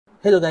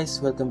Hello guys,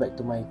 welcome back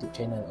to my YouTube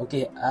channel.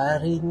 Okay,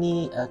 hari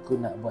ni aku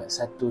nak buat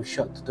satu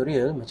short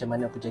tutorial macam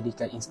mana aku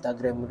jadikan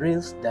Instagram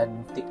Reels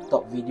dan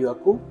TikTok video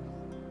aku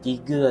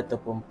 3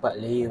 ataupun 4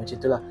 layer macam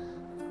itulah.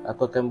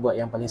 Aku akan buat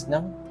yang paling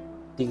senang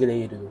 3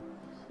 layer dulu.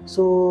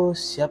 So,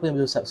 siapa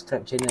yang belum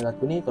subscribe channel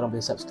aku ni, korang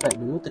boleh subscribe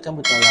dulu, tekan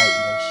butang like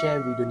dan share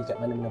video ni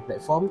kat mana-mana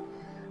platform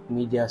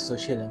media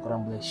sosial yang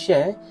korang boleh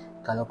share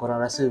kalau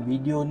korang rasa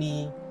video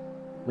ni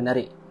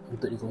menarik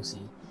untuk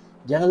dikongsi.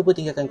 Jangan lupa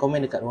tinggalkan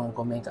komen dekat ruangan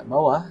komen kat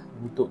bawah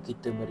untuk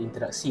kita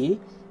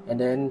berinteraksi, and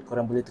then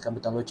korang boleh tekan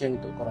butang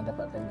loceng untuk korang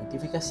dapatkan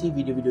notifikasi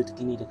video-video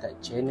terkini dekat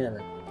channel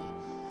aku ni.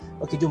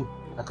 Okey, jom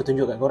aku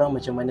tunjuk kat korang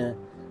macam mana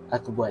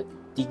aku buat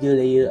 3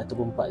 layer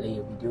ataupun 4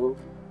 layer video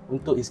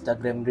untuk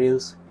Instagram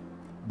Reels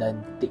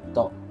dan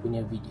TikTok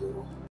punya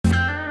video.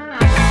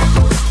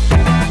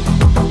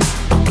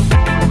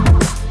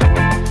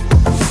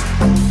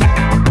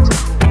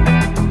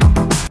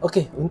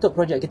 Okey, untuk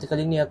projek kita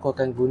kali ni aku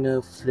akan guna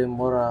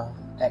Filmora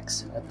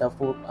X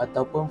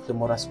ataupun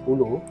Filmora 10.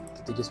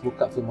 Kita just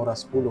buka Filmora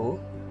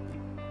 10.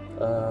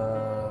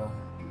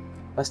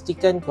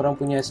 Pastikan korang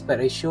punya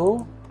aspect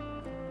ratio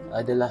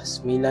adalah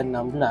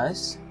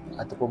 9:16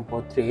 ataupun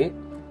portrait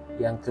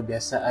yang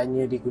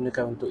kebiasaannya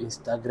digunakan untuk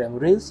Instagram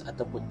Reels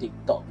ataupun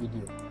TikTok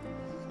video.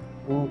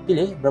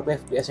 Pilih berapa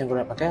FPS yang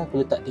korang nak pakai.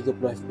 Aku letak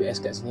 30 FPS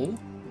kat sini.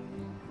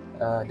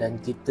 Dan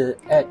kita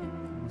add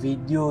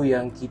video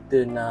yang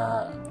kita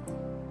nak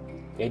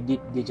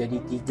edit dia jadi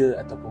 3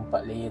 ataupun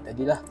 4 layer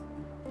tadilah.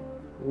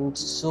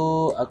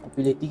 So aku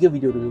pilih 3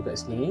 video dulu kat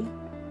sini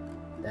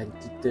dan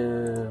kita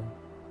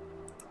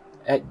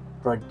add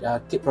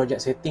keep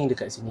project setting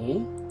dekat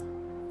sini.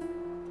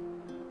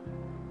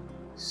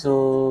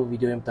 So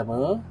video yang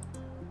pertama,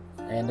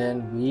 and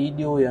then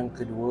video yang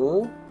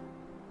kedua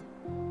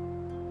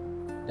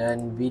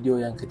dan video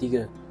yang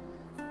ketiga.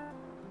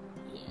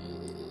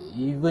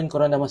 Even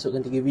korang dah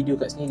masukkan 3 video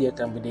kat sini, dia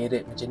akan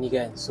berderet macam ni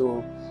kan.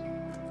 So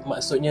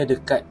maksudnya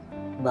dekat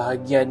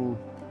bahagian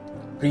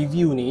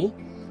preview ni,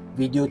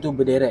 video tu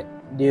berderet,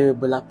 dia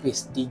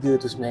berlapis 3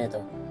 tu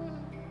sebenarnya tau.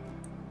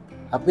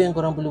 Apa yang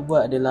korang perlu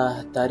buat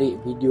adalah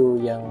tarik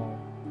video yang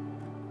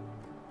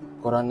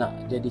korang nak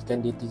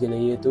jadikan dia 3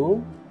 layer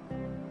tu,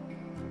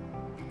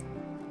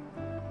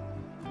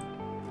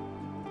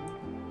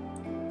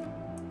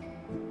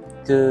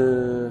 ke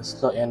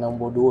slot yang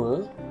nombor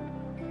 2.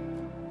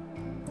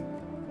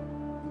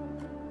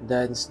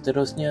 Dan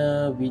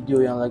seterusnya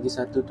video yang lagi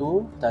satu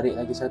tu, tarik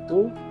lagi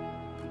satu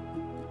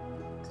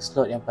ke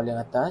slot yang paling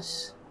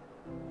atas.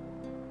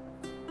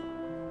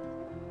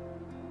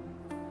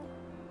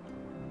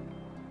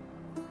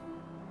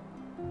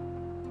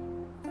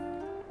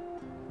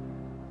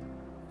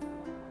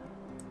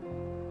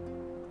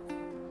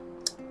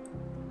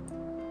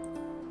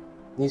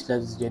 Ni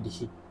selalu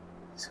terjadi.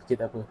 So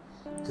kita apa?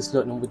 Ke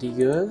slot nombor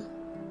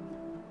 3.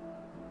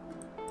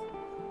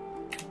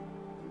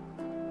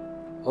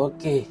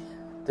 Okey,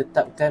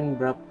 tetapkan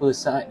berapa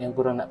saat yang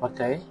korang nak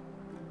pakai.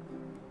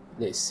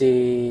 Let's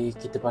say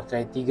kita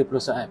pakai 30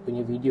 saat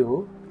punya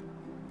video.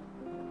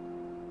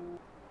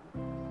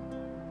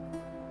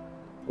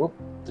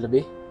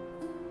 Terlebih.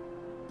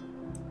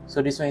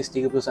 So this one is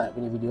 30 saat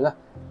punya video lah.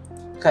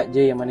 Cut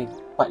je yang mana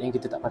part yang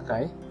kita tak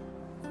pakai.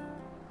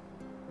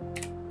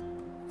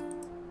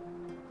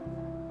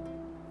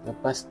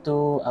 Lepas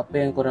tu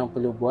apa yang korang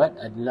perlu buat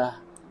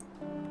adalah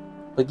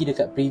pergi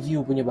dekat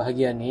preview punya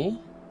bahagian ni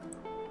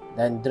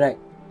dan drag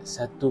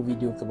satu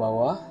video ke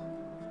bawah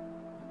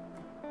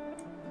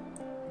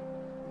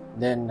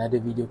dan ada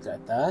video ke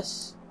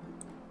atas,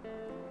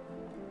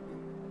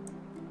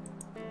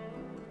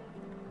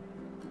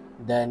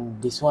 dan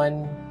this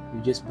one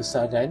you just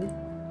besarkan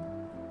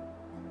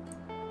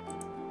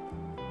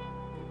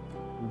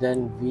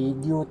dan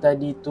video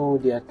tadi tu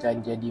dia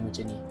akan jadi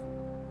macam ni.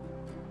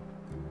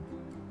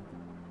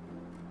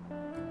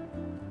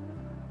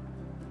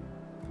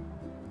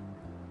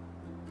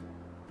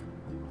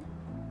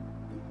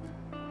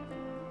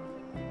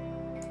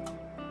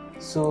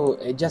 So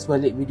adjust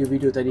balik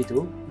video-video tadi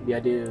tu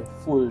biar dia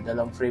full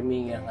dalam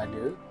framing yang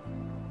ada.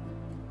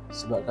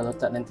 Sebab kalau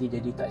tak nanti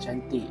jadi tak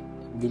cantik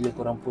bila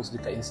korang post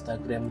dekat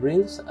Instagram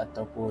Reels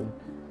ataupun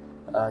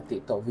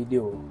TikTok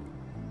video.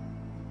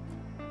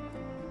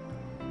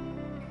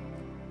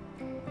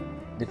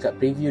 Dekat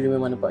preview dia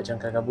memang nampak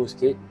macam kabur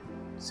sikit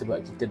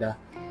sebab kita dah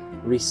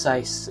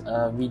resize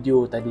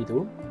video tadi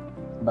tu.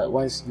 But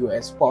once you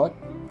export,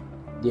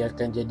 dia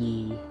akan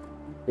jadi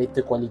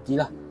better quality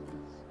lah.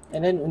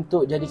 And then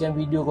untuk jadikan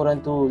video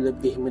korang tu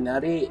lebih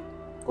menarik,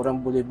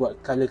 korang boleh buat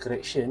color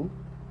correction.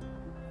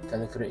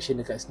 Color correction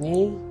dekat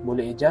sini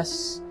boleh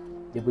adjust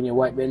dia punya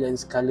white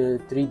balance, color,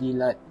 3D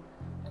light,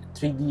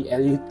 3D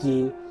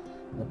LUT,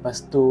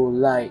 lepas tu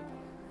light.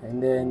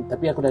 And then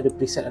tapi aku dah ada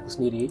preset aku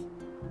sendiri.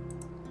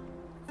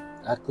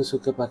 Aku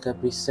suka pakai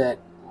preset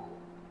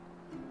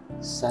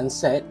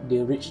sunset,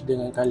 dia rich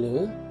dengan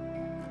color.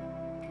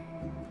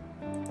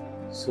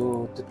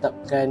 So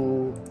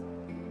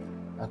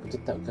aku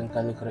tetapkan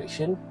color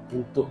correction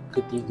untuk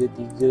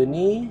ketiga-tiga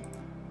ni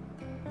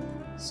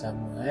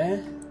sama.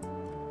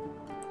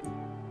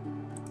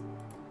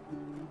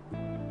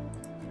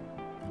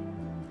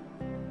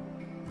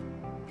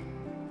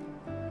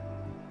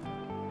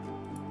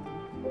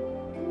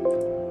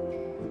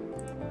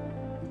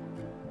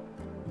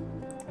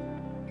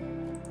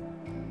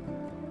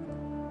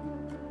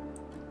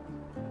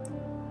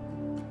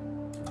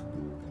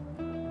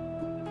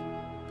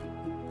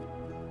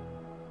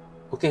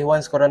 Okay,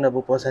 once korang dah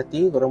berpuas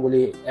hati, korang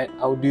boleh add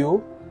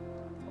audio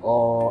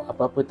or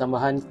apa-apa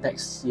tambahan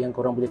teks yang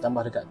korang boleh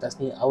tambah dekat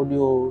atas ni,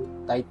 audio,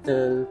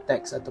 title,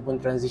 teks ataupun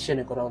transition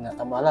yang korang nak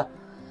tambah lah.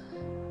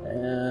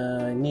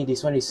 Ni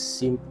this one is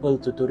simple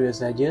tutorial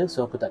saja,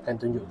 so aku takkan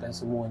tunjukkan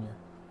semuanya.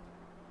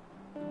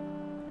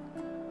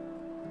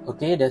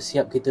 Okay, dah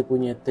siap kita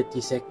punya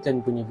 30 second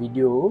punya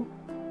video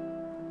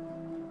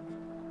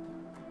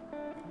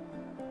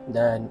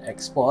dan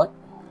export.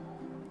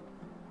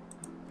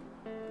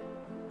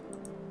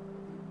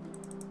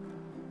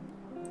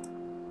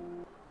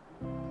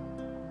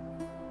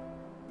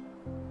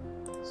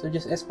 So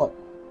just export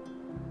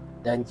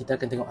dan kita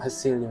akan tengok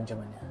hasil dia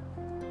macam mana.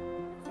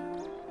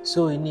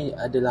 So ini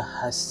adalah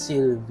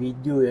hasil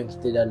video yang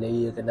kita dah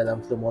layerkan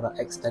dalam Filmora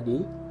X tadi.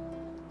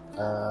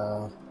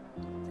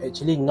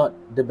 Actually not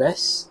the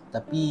best,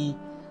 tapi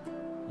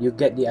you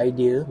get the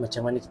idea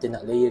macam mana kita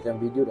nak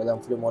layerkan video dalam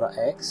Filmora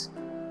X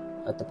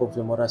ataupun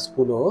Filmora 10.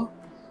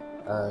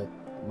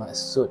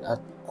 Maksud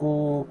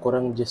aku,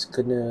 korang just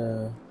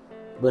kena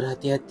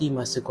berhati-hati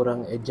masa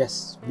korang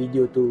adjust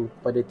video tu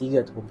pada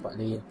 3 ataupun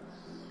 4 layer.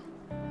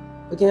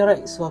 Okay,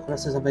 alright, so aku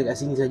rasa sampai kat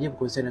sini saja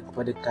perkongsian aku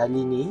pada kali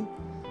ni.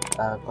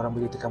 Korang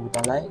boleh tekan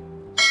butang like,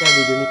 share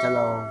video ni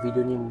kalau video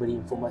ni memberi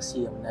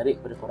informasi yang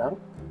menarik kepada korang.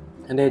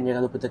 And then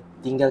jangan lupa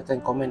tinggalkan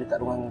komen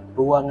dekat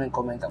ruangan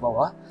komen kat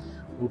bawah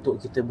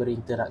untuk kita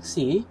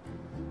berinteraksi.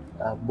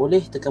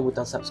 Boleh tekan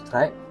butang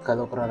subscribe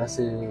kalau korang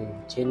rasa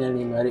channel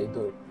ni menarik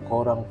untuk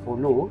korang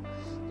follow.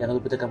 Jangan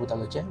lupa tekan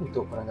butang loceng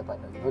untuk korang dapat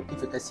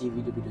notifikasi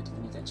video-video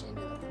terkini kat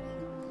channel.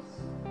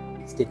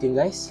 Stay tune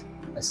guys.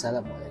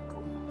 Assalamualaikum.